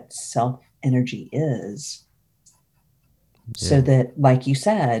defining what self energy is, so Yeah, that, like you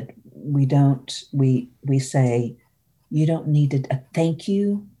said, we don't we say, You don't need to thank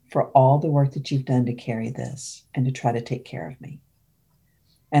you for all the work that you've done to carry this and to try to take care of me.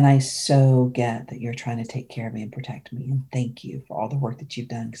 And I so get that you're trying to take care of me and protect me. And thank you for all the work that you've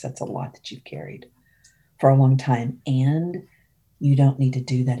done, because that's a lot that you've carried for a long time. And you don't need to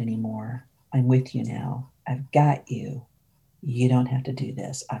do that anymore. I'm with you now. I've got you. You don't have to do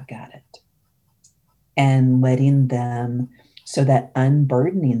this. I've got it. And letting them, so that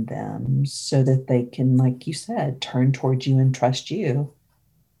unburdening them so that they can, like you said, turn towards you and trust you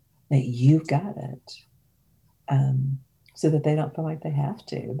that you've got it. So that they don't feel like they have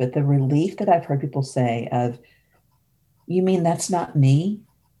to. But the relief that I've heard people say of, you mean that's not me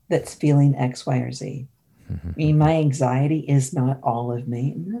that's feeling X, Y, or Z? I mean, my anxiety is not all of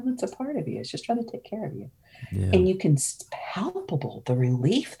me. No, it's a part of you. It's just trying to take care of you. Yeah. And you can palpable the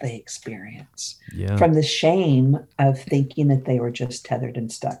relief they experience Yeah. from the shame of thinking that they were just tethered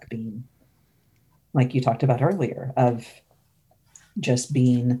and stuck, being like you talked about earlier, of just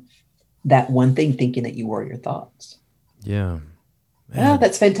being that one thing, thinking that you were your thoughts. Yeah. Oh, Man.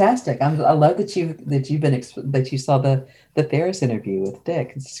 that's fantastic! I love that you saw the Ferris interview with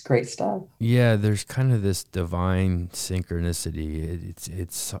Dick. It's great stuff. Yeah, there's kind of this divine synchronicity.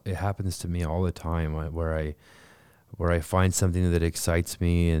 It happens to me all the time, where I find something that excites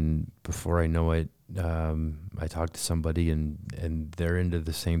me, and before I know it, I talk to somebody, and they're into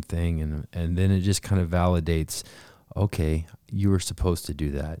the same thing, and then it just kind of validates, okay, you were supposed to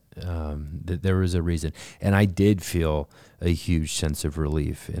do that. That there was a reason, and I did feel a huge sense of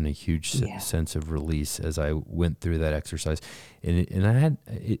relief and a huge Yeah. sense of release as I went through that exercise, and I had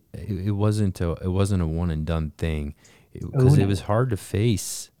it wasn't a one and done thing, because it No. was hard to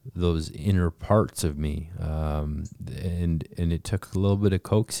face those inner parts of me, and it took a little bit of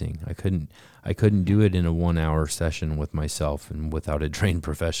coaxing. I couldn't do it in a 1 hour session with myself and without a trained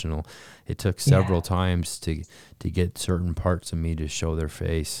professional. It took several times to get certain parts of me to show their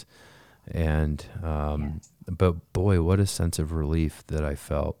face, and but boy, what a sense of relief that I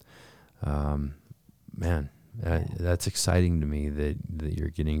felt. Man, that's exciting to me that you're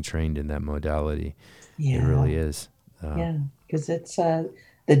getting trained in that modality. It really is. Yeah, because it's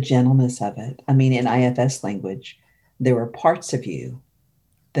the gentleness of it. I mean, in IFS language, there were parts of you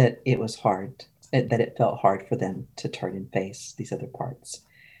that it was hard, that it felt hard for them to turn and face these other parts.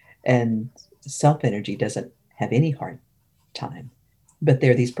 And self energy doesn't have any hard time. But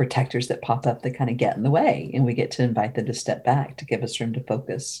there are these protectors that pop up that kind of get in the way, and we get to invite them to step back to give us room to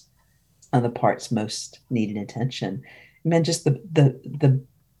focus on the parts most needing attention. Man, just the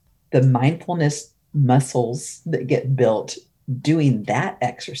mindfulness muscles that get built doing that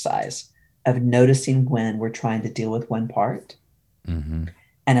exercise of noticing when we're trying to deal with one part Mm-hmm.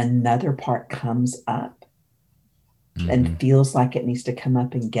 and another part comes up and feels like it needs to come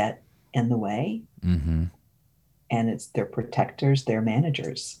up and get in the way. Mm-hmm. And it's their protectors, their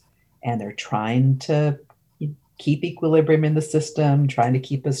managers, and they're trying to keep equilibrium in the system, trying to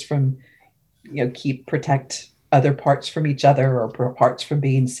keep us from, protect other parts from each other or parts from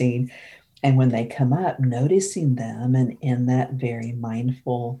being seen. And when they come up, noticing them, and in that very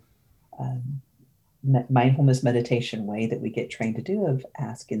mindfulness meditation way that we get trained to do, of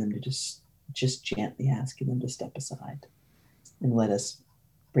asking them to just gently asking them to step aside and let us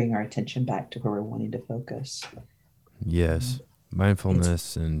bring our attention back to where we're wanting to focus. Yes.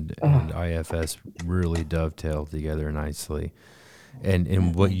 Mindfulness and IFS really dovetail together nicely.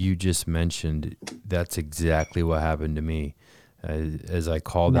 And what you just mentioned, that's exactly what happened to me. As I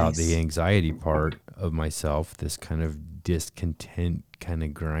called out the anxiety part of myself, this kind of discontent, kind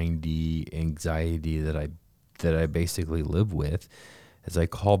of grindy anxiety that I basically live with, as I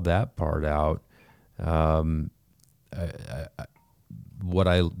called that part out, what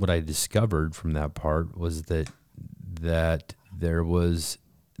I discovered from that part was that there was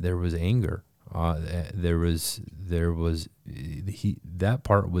anger. That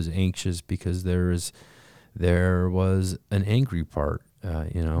part was anxious because there was an angry part,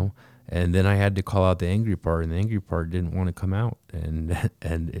 and then I had to call out the angry part, and the angry part didn't want to come out, and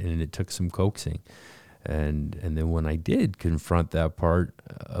it took some coaxing, and then when I did confront that part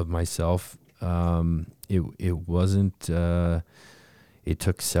of myself, it wasn't. It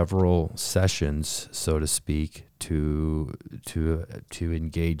took several sessions, so to speak, to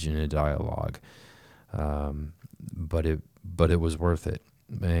engage in a dialogue, but it was worth it,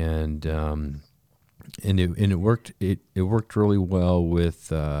 and it worked. It worked really well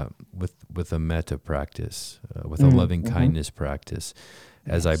with a metta practice, with a loving kindness practice,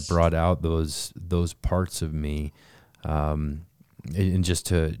 as I brought out those parts of me. And just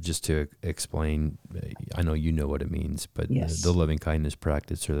to explain, I know you know what it means, but the loving kindness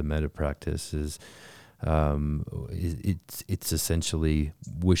practice or the metta practice is It's essentially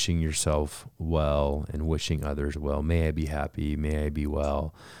wishing yourself well and wishing others well. May I be happy. May I be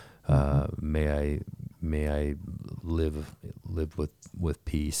well. Mhm. May I live with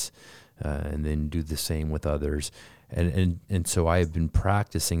peace, and then do the same with others. And so I have been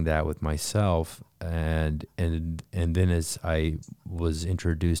practicing that with myself, and then as I was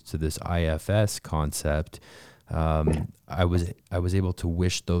introduced to this IFS concept, I was able to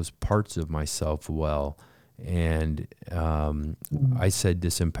wish those parts of myself well. And Mm. I said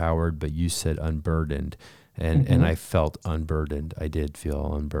disempowered, but you said unburdened, and I Mhm. felt unburdened. I did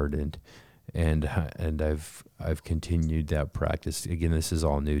feel unburdened, and I've continued that practice. Again, this is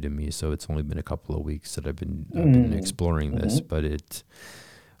all new to me, so it's only been a couple of weeks that I've been Mm. exploring this, Mhm. but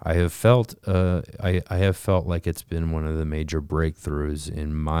I have felt like it's been one of the major breakthroughs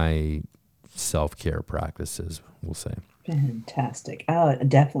in my self-care practices, we'll say. Fantastic. Oh,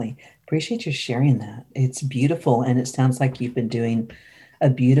 definitely. Appreciate you sharing that. It's beautiful, and it sounds like you've been doing a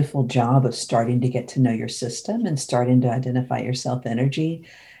beautiful job of starting to get to know your system and starting to identify your self energy.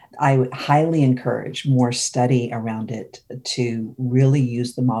 I would highly encourage more study around it to really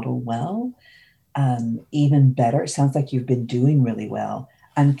use the model well. Even better, it sounds like you've been doing really well.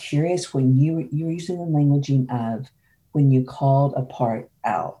 I'm curious when you were using the languaging of when you called a part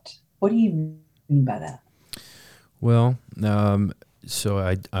out. What do you mean by that? Well, so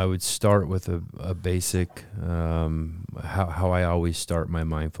I would start with a basic, how I always start my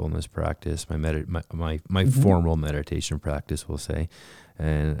mindfulness practice, my Hmm. formal meditation practice, we'll say,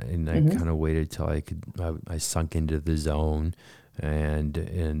 and I Hmm. kind of waited till I sunk into the zone,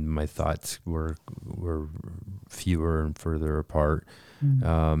 and my thoughts were fewer and further apart,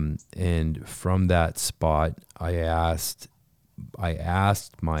 and from that spot, I asked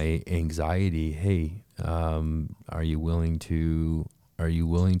my anxiety, "Hey, are you willing to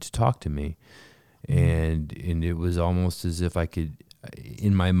talk to me?" And it was almost as if I could,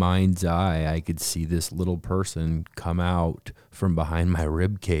 in my mind's eye, I could see this little person come out from behind my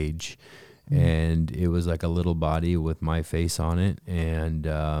rib cage, and it was like a little body with my face on it, and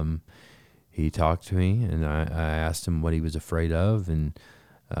he talked to me, and I asked him what he was afraid of, and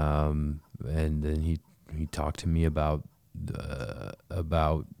then he talked to me about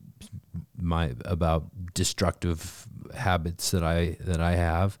destructive habits that I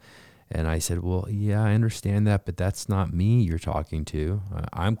have. And I said, well, yeah, I understand that, but that's not me you're talking to.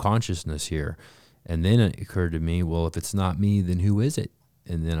 I'm consciousness here. And then it occurred to me, well, if it's not me, then who is it?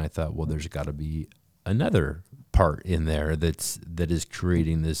 And then I thought, well, there's got to be another part in there that is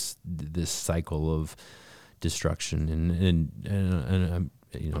creating this cycle of destruction. And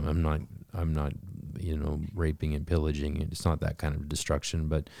I'm not raping and pillaging. It's not that kind of destruction,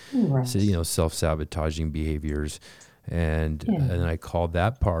 but so, Right. self-sabotaging behaviors. And Yeah. I called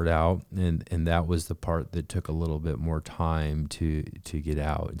that part out, and that was the part that took a little bit more time to get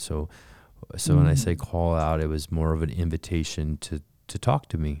out. And so when I say Mm. call out, it was more of an invitation to talk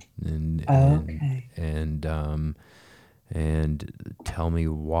to me, Okay. and tell me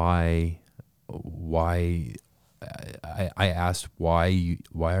why. I asked why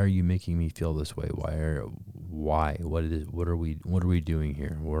are you making me feel this way? Why? What are we doing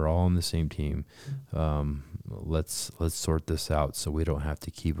here? We're all on the same team. Let's sort this out so we don't have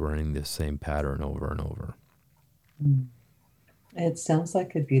to keep running this same pattern over and over. Mm. It sounds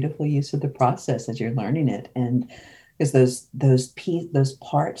like a beautiful use of the process as you're learning it, and because those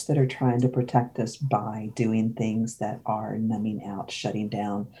parts that are trying to protect us by doing things that are numbing out, shutting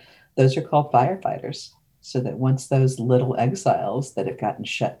down, those are called firefighters. So that once those little exiles that have gotten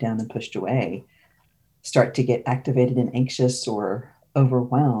shut down and pushed away start to get activated and anxious or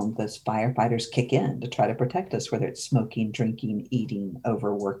overwhelmed, those firefighters kick in to try to protect us, whether it's smoking, drinking, eating,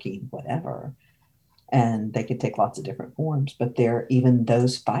 overworking, whatever. And they could take lots of different forms, but they're even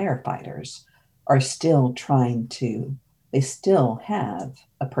those firefighters are still trying to, they still have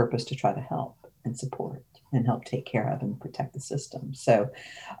a purpose to try to help and support and help take care of and protect the system. So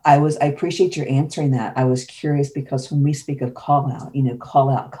I appreciate your answering that. I was curious because when we speak of call out, call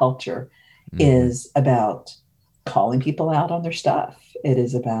out culture Hmm. is about calling people out on their stuff. It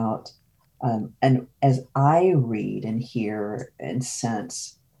is about, and as I read and hear and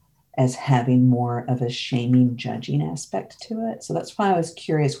sense, as having more of a shaming, judging aspect to it. So that's why I was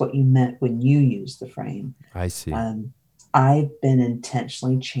curious what you meant when you used the frame. I see. Um, I've been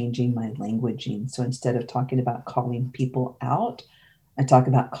intentionally changing my languaging. So instead of talking about calling people out, I talk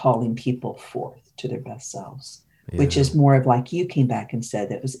about calling people forth to their best selves, which Yeah. is more of like you came back and said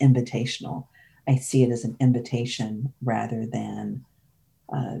it was invitational. I see it as an invitation rather than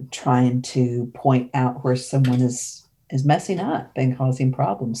trying to point out where someone is is messing up and causing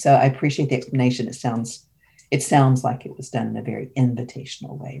problems. So I appreciate the explanation. It sounds like it was done in a very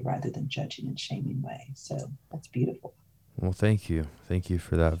invitational way rather than judging and shaming way. So that's beautiful. Well, thank you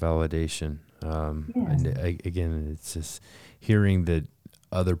for that validation. Yeah. And again, it's just hearing that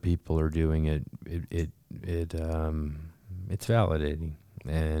other people are doing it. It's validating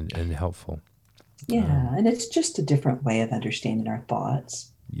and helpful. Yeah. Um, And it's just a different way of understanding our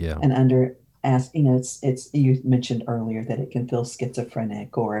thoughts yeah, and it's you mentioned earlier that it can feel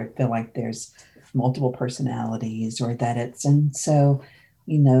schizophrenic or feel like there's multiple personalities or that it's and so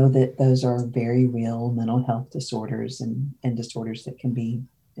we know that those are very real mental health disorders and disorders that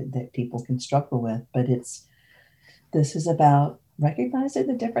people can struggle with. But this is about recognizing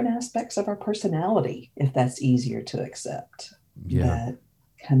the different aspects of our personality, if that's easier to accept, yeah, that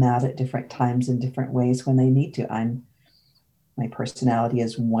come out at different times in different ways when they need to. My personality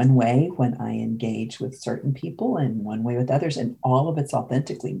is one way when I engage with certain people and one way with others, and all of it's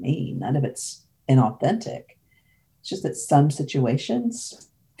authentically me. None of it's inauthentic. It's just that some situations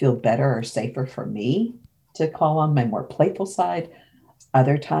feel better or safer for me to call on my more playful side.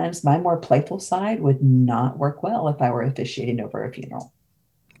 Other times, my more playful side would not work well if I were officiating over a funeral.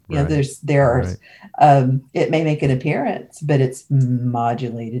 right, There are, right. it may make an appearance, but it's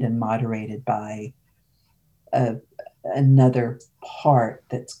modulated and moderated by a, another part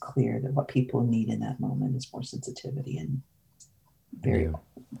that's clear that what people need in that moment is more sensitivity and very Yeah,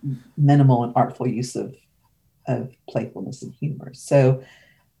 minimal and artful use of playfulness and humor. So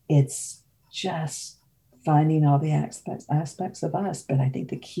it's just finding all the aspects of us. But I think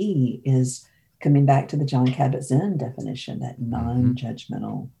the key is coming back to the John Kabat-Zinn definition, that mm-hmm.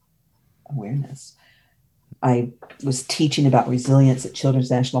 non-judgmental awareness. I was teaching about resilience at Children's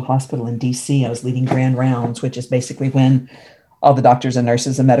National Hospital in DC. I was leading grand rounds, which is basically when all the doctors and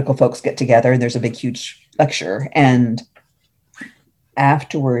nurses and medical folks get together and there's a big, huge lecture. And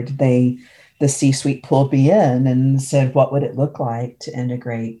afterward, the C-suite pulled me in and said, what would it look like to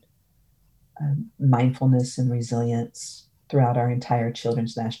integrate mindfulness and resilience throughout our entire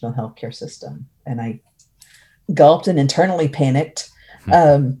Children's National Healthcare system? And I gulped and internally panicked,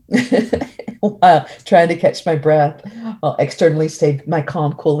 while trying to catch my breath, while externally stayed my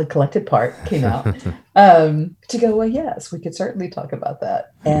calm, cool, and collected part came out, to go, well, yes, we could certainly talk about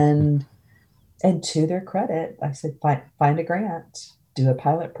that. And to their credit, I said, find a grant, do a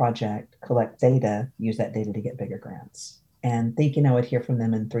pilot project, collect data, use that data to get bigger grants. And thinking I would hear from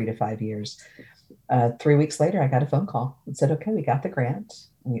them in 3 to 5 years. 3 weeks later, I got a phone call and said, okay, we got the grant.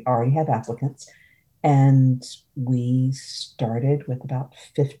 We already have applicants. And we started with about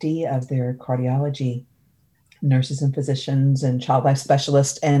 50 of their cardiology nurses and physicians and child life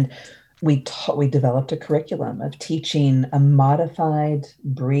specialists. And we developed a curriculum of teaching a modified,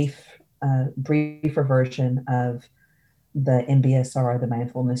 briefer version of the MBSR, the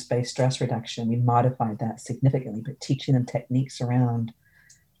mindfulness-based stress reduction. We modified that significantly, but teaching them techniques around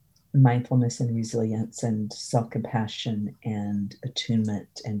mindfulness and resilience and self-compassion and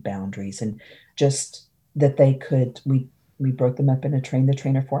attunement and boundaries, and just that we broke them up in a train the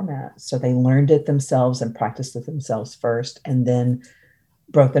trainer format. So they learned it themselves and practiced it themselves first, and then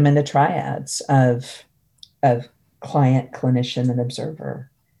broke them into triads of client, clinician, and observer,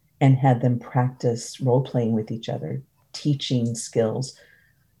 and had them practice role playing with each other, teaching skills,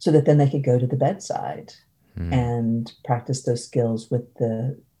 so that then they could go to the bedside Mm. and practice those skills with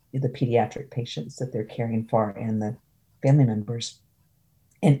the pediatric patients that they're caring for and the family members.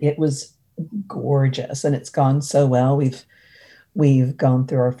 And it was gorgeous, and it's gone so well. We've gone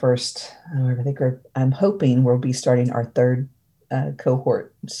through our first, I think I'm hoping we'll be starting our third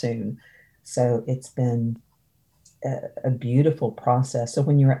cohort soon. So it's been a beautiful process. So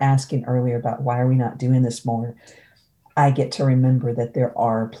when you were asking earlier about why are we not doing this more, I get to remember that there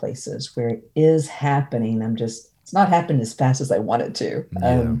are places where it is happening. It's not happening as fast as I want it to.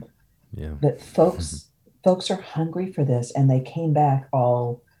 Yeah, yeah, But folks are hungry for this, and they came back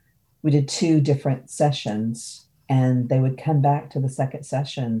all. We did 2 different sessions, and they would come back to the second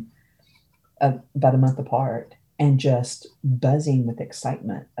session about a month apart and just buzzing with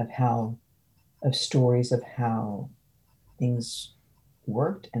excitement of stories of how things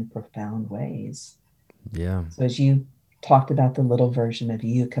worked in profound ways. yeah, So as you talked about the little version of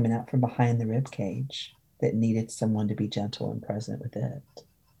you coming out from behind the rib cage that needed someone to be gentle and present with it.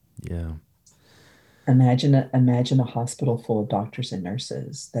 yeah. Imagine a hospital full of doctors and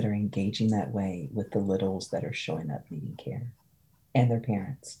nurses that are engaging that way with the littles that are showing up needing care and their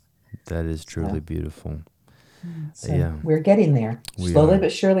parents. That is truly So, beautiful. so Yeah, we're getting there. we Slowly are.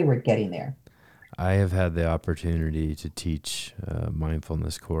 but surely, we're getting there. I have had the opportunity to teach a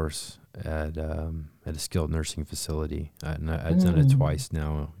mindfulness course at a skilled nursing facility. And I've done it twice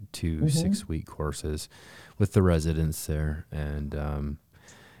now, 2 6-week courses with the residents there. And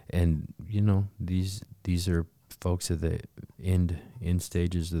you know, these are folks at the end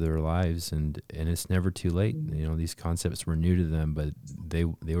stages of their lives, and it's never too late. You know, these concepts were new to them, but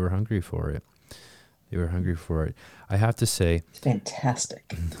they were hungry for it. They were hungry for it. I have to say, it's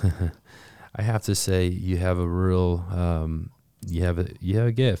fantastic. I have to say, you have a real you have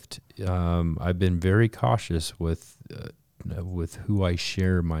a gift. I've been very cautious with who I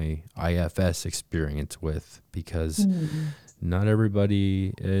share my IFS experience with, because not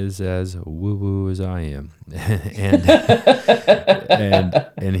everybody is as woo-woo as I am.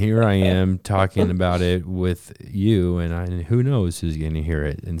 and here I am talking about it with you, and who knows who's going to hear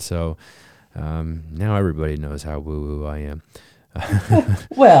it. And so now everybody knows how woo-woo I am.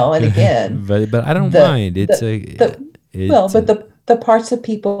 Well, and again, but I don't mind. The parts of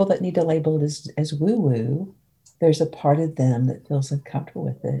people that need to label it as woo-woo, there's a part of them that feels uncomfortable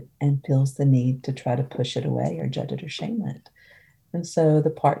with it and feels the need to try to push it away or judge it or shame it. And so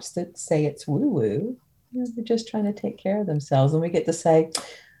the parts that say it's woo-woo, you know, they're just trying to take care of themselves. And we get to say,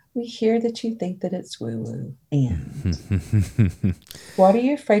 we hear that you think that it's woo-woo. And what are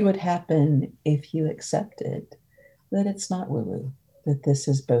you afraid would happen if you accepted that it's not woo-woo, that this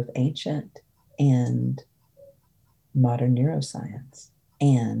is both ancient and modern neuroscience,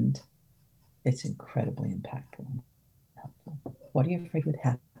 and it's incredibly impactful and helpful? What are you afraid would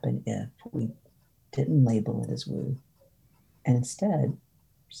happen if we didn't label it as woo, and instead,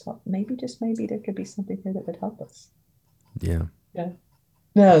 maybe, just maybe, there could be something here that would help us? Yeah.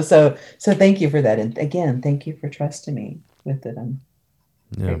 No, so thank you for that. And again, thank you for trusting me with it. I'm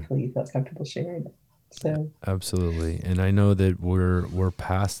grateful you felt comfortable sharing it. So absolutely. And I know that we're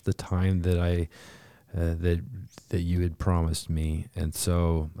past the time that that you had promised me. And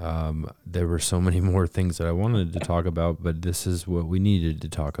so there were so many more things that I wanted to talk about, but this is what we needed to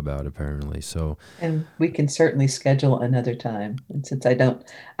talk about, apparently. So, and we can certainly schedule another time. And since I don't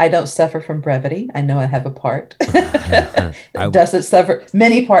suffer from brevity, I know I have a part that doesn't suffer,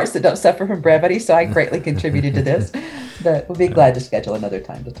 many parts that don't suffer from brevity. So I greatly contributed to this. But we'll be glad to schedule another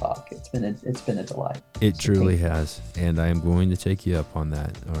time to talk. It's been a delight. It truly has, and I am going to take you up on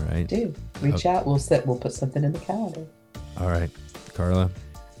that. All right. Do reach out. We'll put something in the calendar. All right, Carla.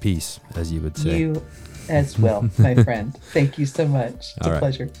 Peace, as you would say. You as well, my friend. Thank you so much. It's a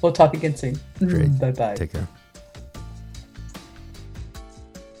pleasure. We'll talk again soon. Great. Bye-bye. Take care.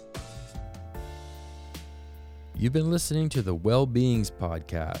 You've been listening to the Well-Beings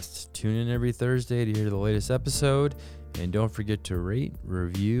Podcast. Tune in every Thursday to hear the latest episode. And don't forget to rate,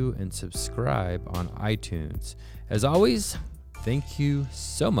 review, and subscribe on iTunes. As always, thank you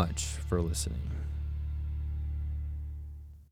so much for listening.